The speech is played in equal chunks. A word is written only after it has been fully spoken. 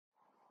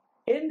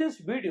In this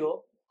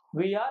video,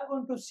 we are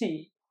going to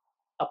see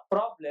a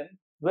problem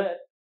where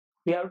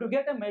we have to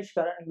get a mesh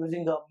current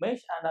using a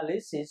mesh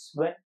analysis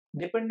when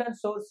dependent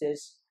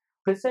sources,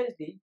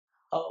 precisely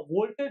a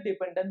voltage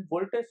dependent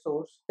voltage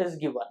source is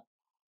given.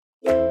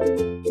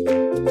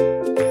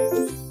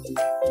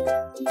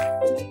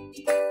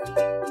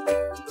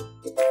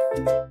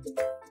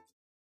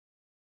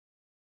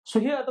 So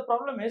here the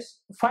problem is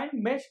find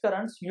mesh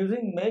currents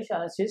using mesh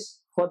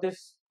analysis for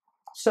this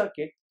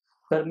circuit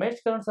where mesh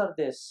currents are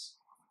this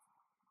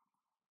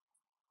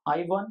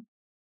I1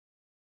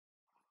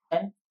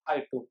 and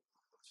I2.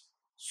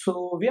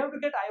 So we have to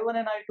get I1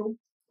 and I2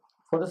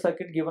 for the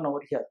circuit given over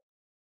here.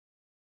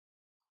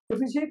 If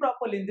we see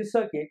properly in this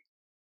circuit,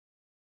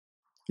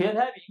 we are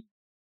having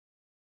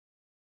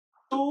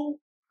two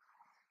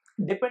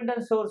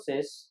dependent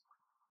sources.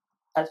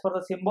 As per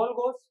the symbol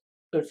goes,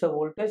 it's a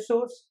voltage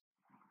source,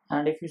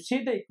 and if you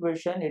see the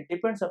equation, it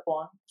depends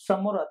upon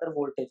some or other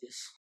voltages.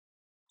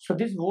 So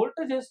these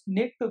voltages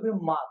need to be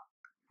marked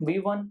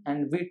V1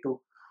 and V2.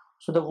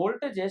 So the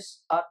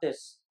voltages are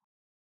this.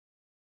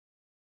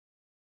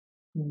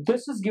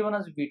 This is given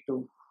as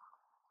V2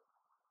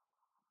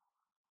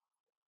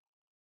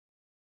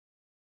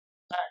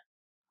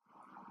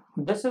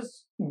 and this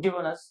is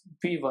given as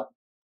V1.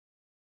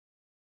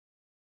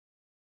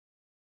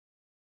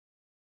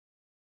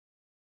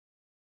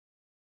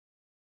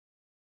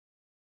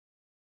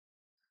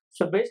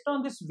 So based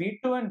on this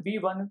V2 and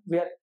V1, we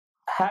are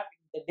having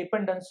the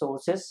dependent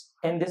sources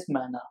in this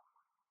manner.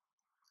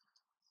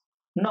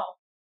 Now,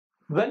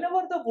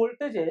 whenever the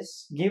voltage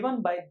is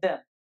given by them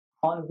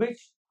on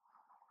which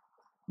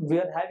we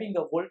are having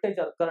a voltage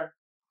or current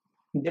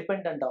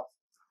dependent of,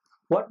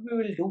 what we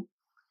will do?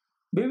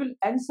 We will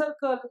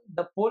encircle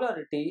the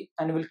polarity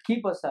and will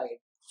keep aside.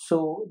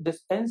 So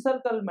this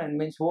encirclement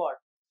means what?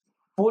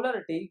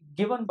 Polarity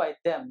given by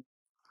them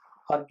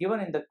or given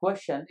in the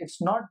question,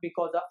 it's not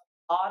because of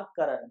our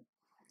current.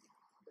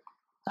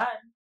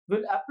 And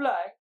we'll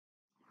apply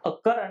a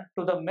current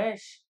to the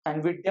mesh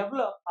and we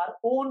develop our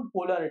own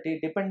polarity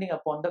depending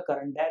upon the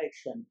current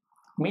direction.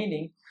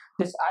 Meaning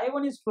this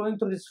I1 is flowing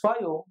through this 5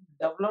 ohm,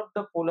 develop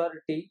the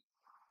polarity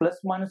plus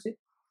minus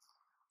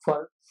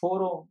for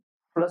 4 ohm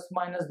plus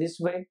minus this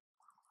way,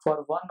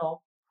 for 1 ohm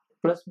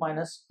plus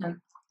minus and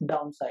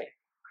downside.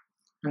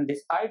 And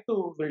this I2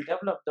 will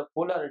develop the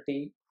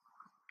polarity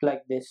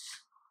like this.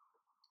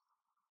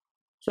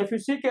 So if you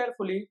see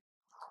carefully,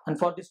 and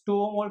for this 2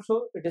 ohm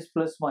also it is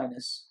plus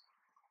minus.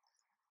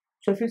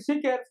 So if you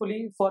see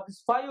carefully, for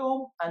this 5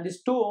 ohm and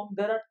this 2 ohm,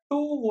 there are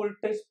two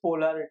voltage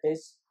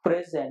polarities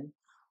present.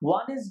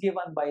 One is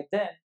given by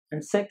them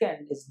and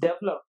second is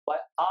developed by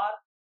our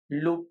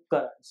loop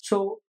currents.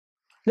 So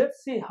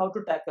let's see how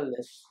to tackle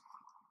this.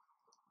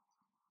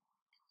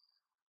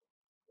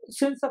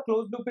 Since a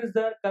closed loop is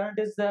there, current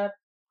is there,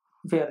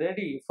 we are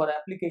ready for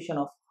application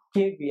of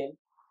KVL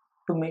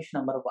to mesh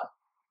number 1.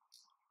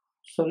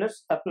 So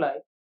let's apply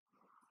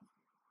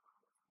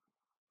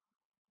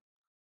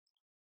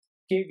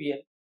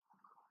KVL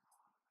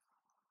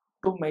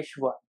to mesh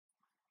 1.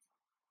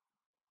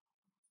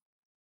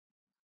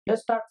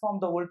 Let's start from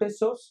the voltage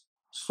source.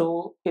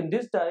 So in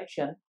this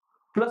direction,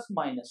 plus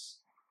minus.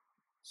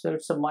 So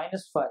it's a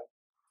minus 5.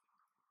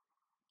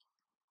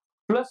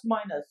 Plus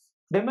minus.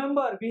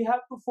 Remember, we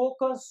have to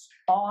focus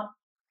on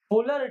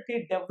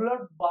polarity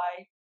developed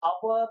by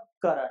our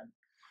current.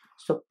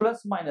 So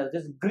plus minus,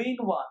 this green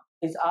one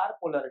is our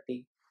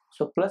polarity.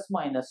 So plus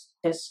minus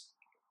is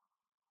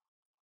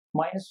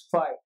minus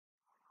 5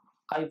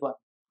 I1.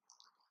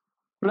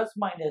 Plus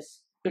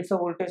minus, it's a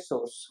voltage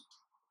source.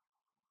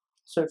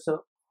 So it's a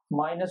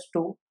minus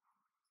 2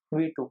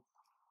 V2.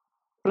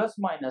 Plus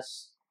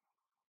minus,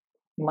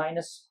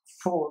 minus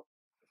 4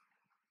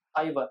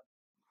 I1.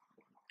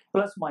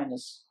 Plus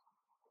minus,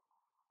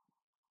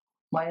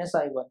 minus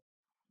I1.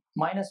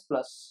 Minus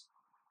plus.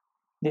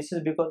 This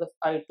is because of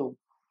I2.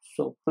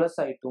 So plus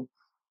I2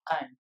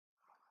 and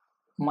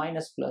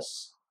minus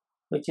plus,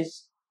 which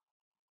is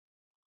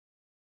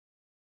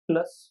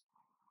plus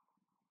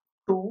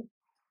 2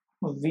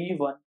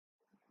 V1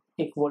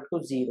 equal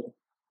to 0.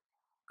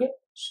 Okay,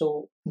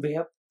 so we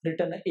have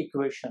written an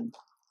equation.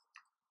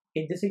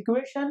 In this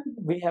equation,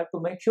 we have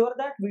to make sure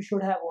that we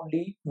should have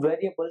only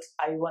variables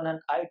I1 and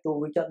I2,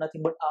 which are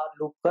nothing but our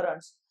loop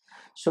currents.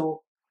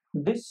 So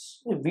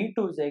this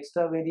V2 is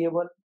extra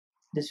variable,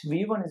 this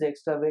V1 is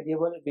extra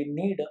variable. We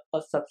need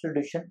a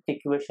substitution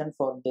equation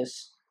for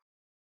this.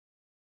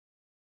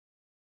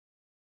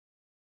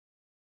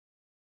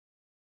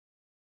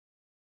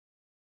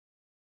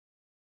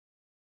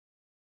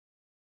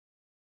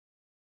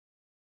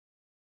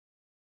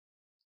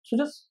 So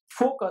just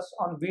focus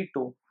on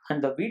V2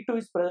 and the V2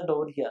 is present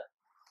over here.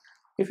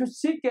 If you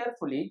see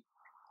carefully,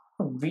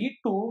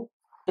 V2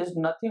 is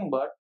nothing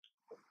but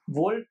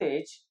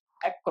voltage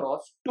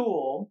across 2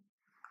 ohm,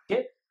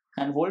 okay,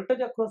 and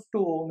voltage across 2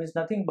 ohm is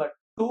nothing but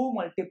 2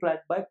 multiplied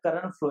by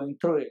current flowing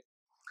through it.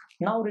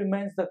 Now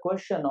remains the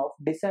question of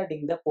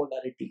deciding the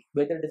polarity,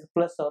 whether it is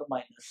plus or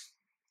minus.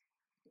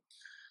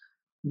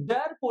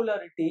 Their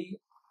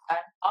polarity and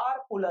our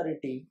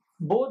polarity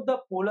both the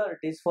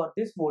polarities for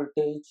this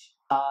voltage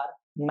are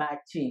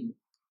matching.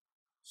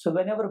 So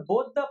whenever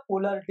both the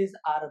polarities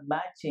are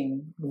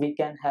matching, we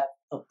can have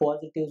a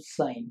positive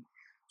sign.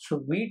 So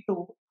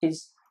V2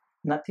 is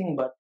nothing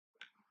but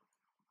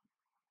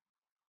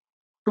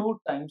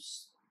 2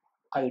 times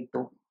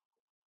I2.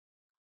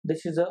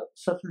 This is a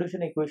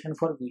substitution equation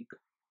for V2.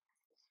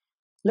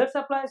 Let's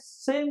apply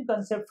same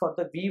concept for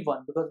the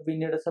V1 because we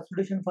need a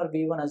substitution for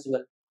V1 as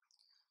well.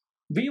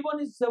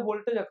 V1 is the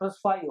voltage across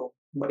 5 ohm,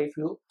 but if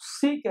you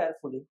see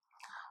carefully,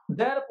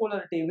 their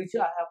polarity which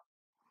I have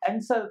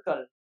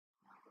encircled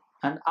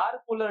and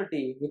our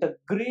polarity with a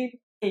green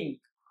ink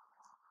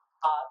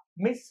are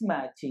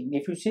mismatching.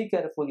 If you see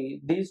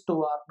carefully, these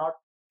two are not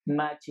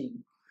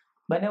matching.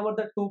 Whenever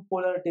the two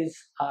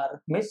polarities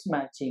are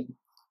mismatching,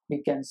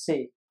 we can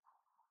say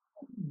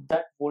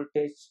that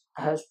voltage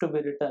has to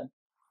be written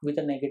with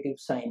a negative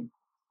sign.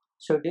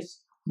 So it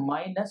is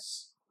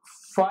minus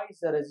phi is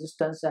the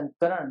resistance and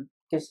current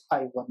is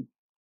I1.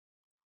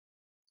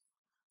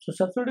 So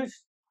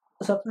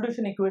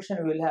substitution equation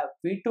will have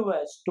V2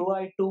 as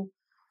 2I2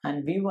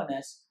 and V1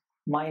 as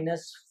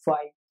minus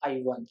phi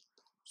I1.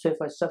 So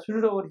if I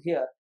substitute over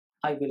here,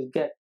 I will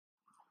get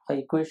the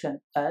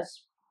equation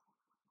as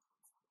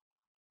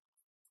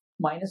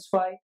minus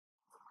phi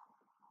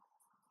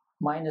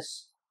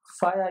minus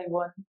phi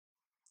I1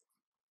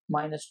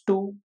 minus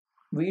 2.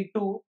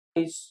 V2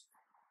 is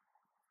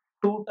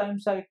 2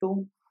 times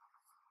I2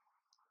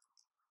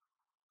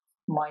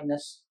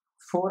 minus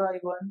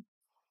 4I1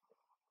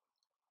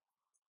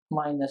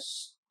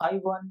 minus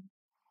I1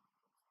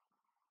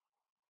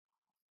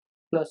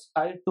 plus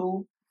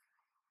I2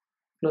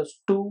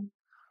 plus 2.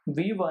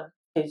 V1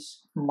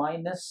 is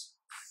minus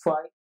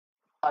phi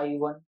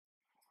I1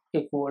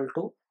 equal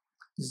to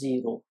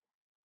 0.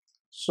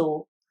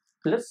 So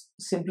let's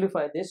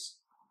simplify this.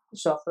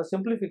 So after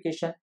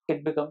simplification,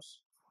 it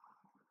becomes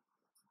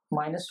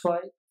minus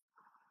phi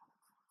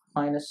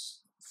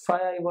minus phi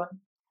I1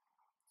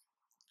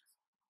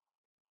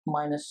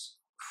 minus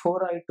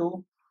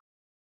 4I2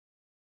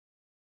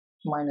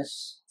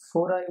 minus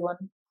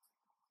 4I1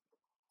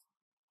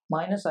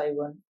 minus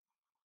I1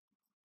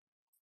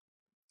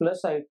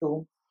 plus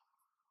I2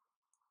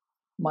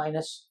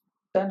 minus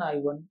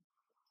 10I1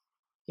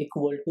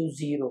 equal to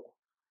 0.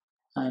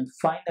 And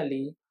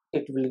finally,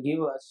 it will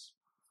give us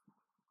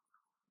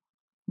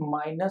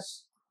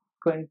minus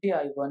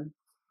 20I1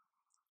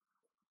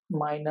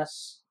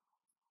 minus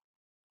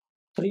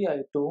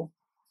 3I2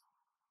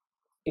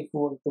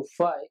 equal to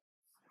 5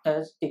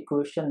 as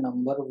equation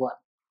number 1.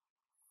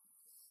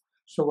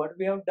 So what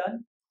we have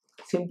done?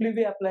 Simply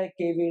we apply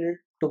KVL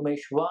to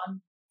mesh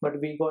 1, but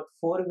we got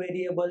 4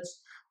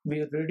 variables.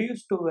 We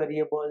reduced 2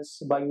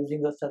 variables by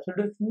using the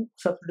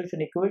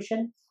substitution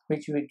equation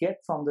which we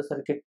get from the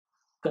circuit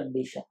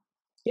condition.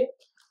 Okay.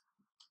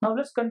 Now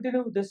let's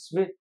continue this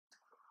with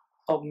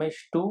a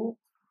mesh 2.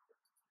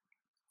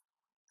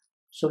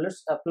 So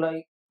let's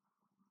apply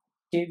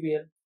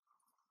KVL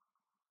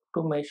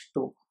to mesh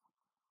 2.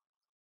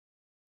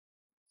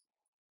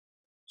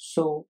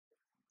 So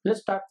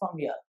let's start from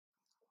here.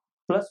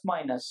 Plus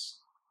minus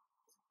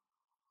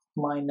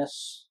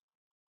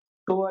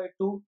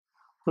 2I2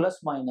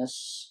 plus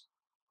minus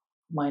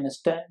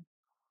 10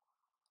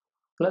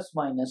 plus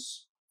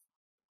minus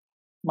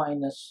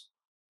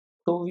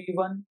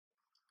 2V1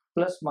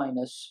 plus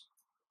minus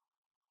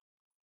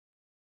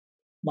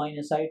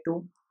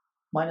I2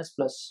 minus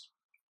plus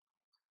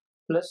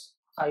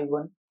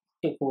I1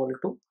 equal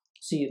to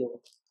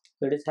 0.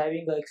 It is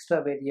having an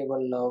extra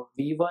variable of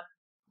V1,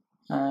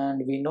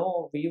 and we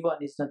know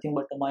V1 is nothing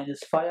but a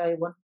minus phi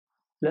I1.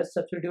 Let's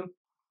substitute.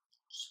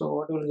 So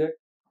what we'll get?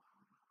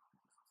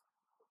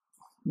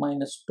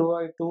 Minus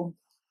 2I2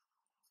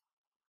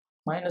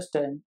 minus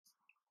 10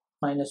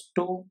 minus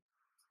 2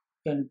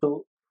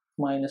 into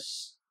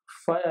minus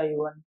phi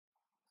I1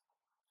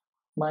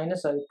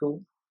 minus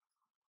I2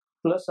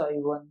 plus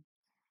I1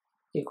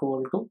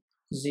 equal to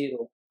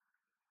 0.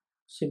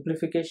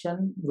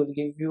 Simplification will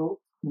give you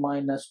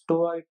minus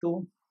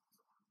 2I2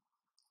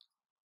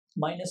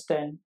 minus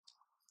 10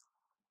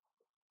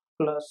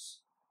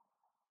 plus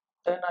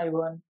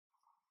 10I1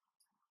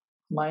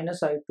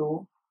 minus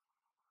I2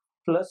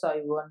 plus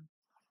I1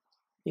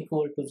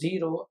 equal to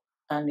 0,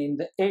 and in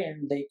the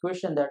end the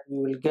equation that we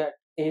will get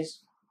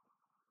is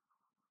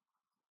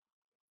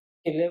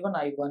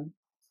 11I1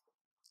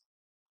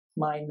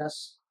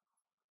 minus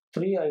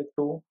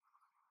 3I2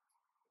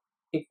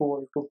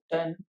 equal to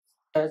 10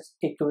 as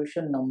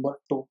equation number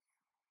 2.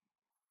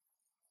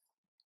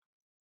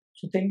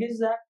 So thing is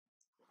that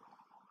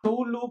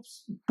 2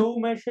 loops, 2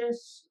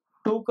 meshes,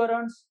 2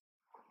 currents,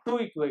 2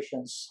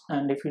 equations,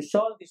 and if you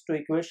solve these 2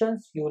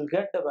 equations you will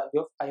get the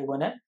value of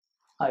I1 and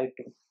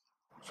I2.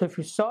 So if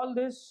you solve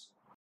this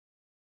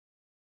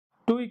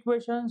 2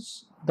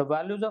 equations, the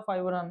values of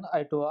I1 and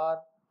I2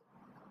 are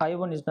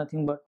I1 is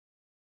nothing but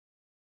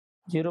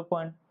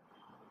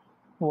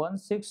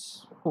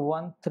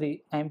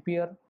 0.1613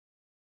 ampere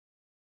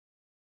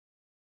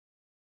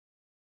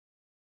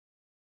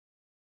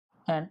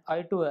and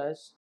I2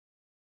 as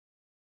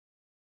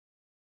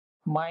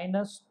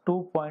minus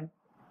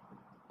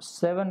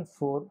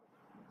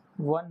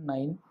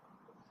 2.7419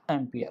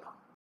 ampere.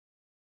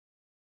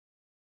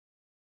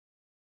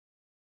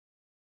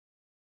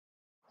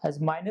 As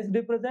minus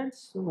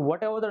represents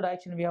whatever the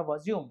direction we have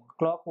assumed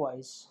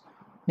clockwise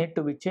need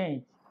to be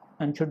changed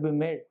and should be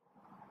made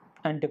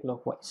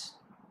anti-clockwise.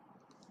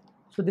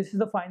 So this is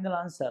the final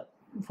answer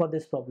for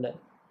this problem.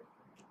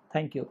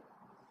 Thank you.